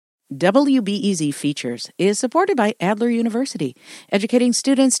WBEZ Features is supported by Adler University, educating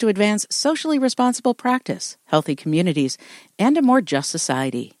students to advance socially responsible practice, healthy communities, and a more just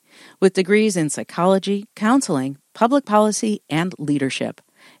society. With degrees in psychology, counseling, public policy, and leadership.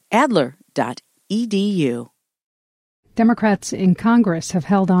 Adler.edu. Democrats in Congress have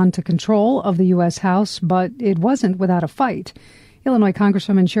held on to control of the U.S. House, but it wasn't without a fight. Illinois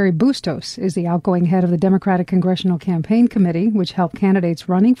Congresswoman Cheri Bustos is the outgoing head of the Democratic Congressional Campaign Committee, which helped candidates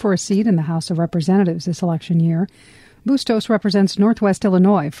running for a seat in the House of Representatives this election year. Bustos represents Northwest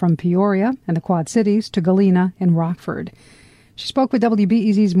Illinois from Peoria and the Quad Cities to Galena and Rockford. She spoke with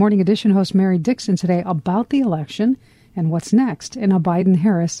WBEZ's Morning Edition host Mary Dixon today about the election and what's next in a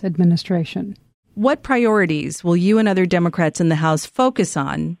Biden-Harris administration. What priorities will you and other Democrats in the House focus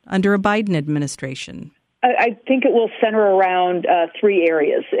on under a Biden administration? I think it will center around three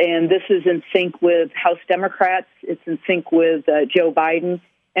areas, and this is in sync with House Democrats. It's in sync with Joe Biden,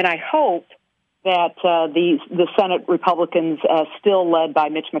 and I hope that the Senate Republicans, still led by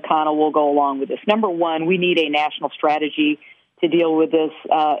Mitch McConnell, will go along with this. Number one, we need a national strategy to deal with this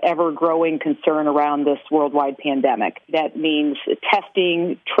ever-growing concern around this worldwide pandemic. That means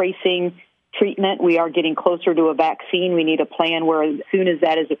testing, tracing, treatment. We are getting closer to a vaccine. We need a plan where as soon as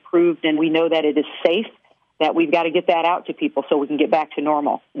that is approved and we know that it is safe, that we've got to get that out to people so we can get back to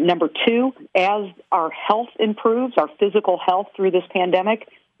normal. Number two, as our health improves, our physical health through this pandemic,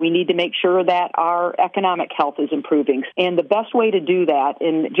 we need to make sure that our economic health is improving. And the best way to do that,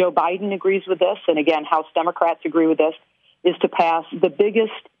 and Joe Biden agrees with this, and again, House Democrats agree with this, is to pass the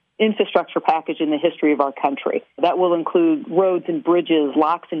biggest infrastructure package in the history of our country. That will include roads and bridges,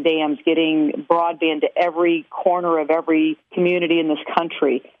 locks and dams, getting broadband to every corner of every community in this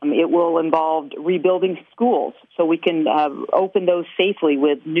country. It will involve rebuilding schools so we can open those safely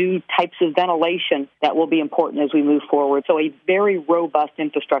with new types of ventilation that will be important as we move forward. So a very robust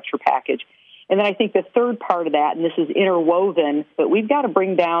infrastructure package. And then I think the third part of that, and this is interwoven, but we've got to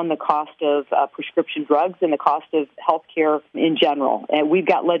bring down the cost of prescription drugs and the cost of health care in general. And we've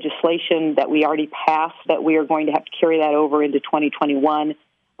got legislation that we already passed that we are going to have to carry that over into 2021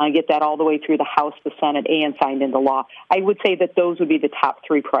 and get that all the way through the House, the Senate, and signed into law. I would say that those would be the top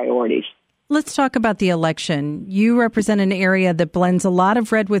three priorities. Let's talk about the election. You represent an area that blends a lot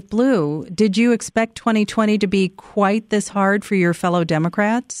of red with blue. Did you expect 2020 to be quite this hard for your fellow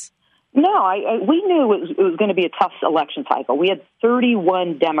Democrats? No, we knew it was going to be a tough election cycle. We had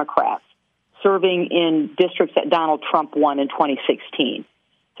 31 Democrats serving in districts that Donald Trump won in 2016.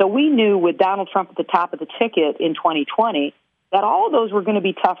 So we knew with Donald Trump at the top of the ticket in 2020 that all of those were going to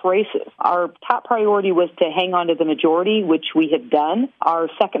be tough races. Our top priority was to hang on to the majority, which we have done. Our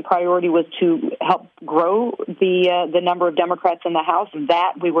second priority was to help grow the number of Democrats in the House.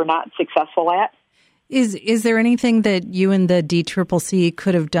 That we were not successful at. Is there anything that you and the DCCC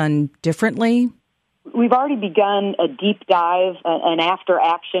could have done differently? We've already begun a deep dive, an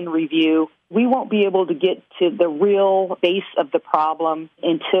after-action review. We won't be able to get to the real base of the problem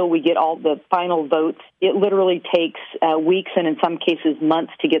until we get all the final votes. It literally takes weeks and in some cases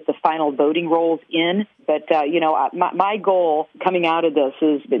months to get the final voting rolls in. But, my goal coming out of this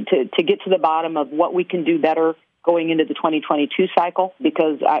is to get to the bottom of what we can do better going into the 2022 cycle,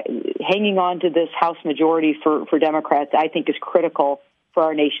 because hanging on to this House majority for Democrats, I think, is critical for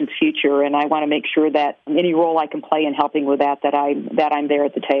our nation's future, and I want to make sure that any role I can play in helping with that I'm there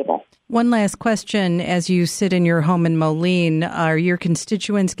at the table. One last question. As you sit in your home in Moline, are your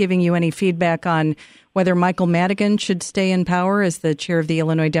constituents giving you any feedback on whether Michael Madigan should stay in power as the chair of the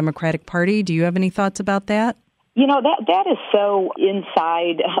Illinois Democratic Party? Do you have any thoughts about that? You know, that is so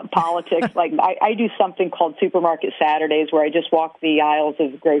inside politics. Like I do something called Supermarket Saturdays where I just walk the aisles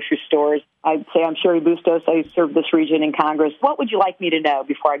of grocery stores. I'd say I'm Cheri Bustos. I serve this region in Congress. What would you like me to know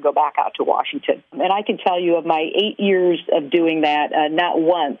before I go back out to Washington? And I can tell you of my 8 years of doing that,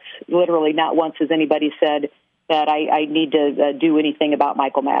 literally not once has anybody said that I need to do anything about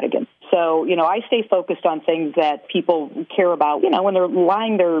Michael Madigan. So, I stay focused on things that people care about, when they're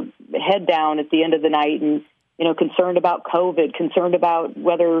lying their head down at the end of the night and concerned about COVID, concerned about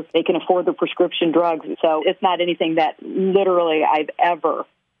whether they can afford the prescription drugs. So it's not anything that literally I've ever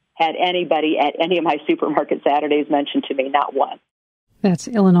had anybody at any of my Supermarket Saturdays mention to me, not one. That's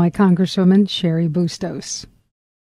Illinois Congresswoman Cheri Bustos.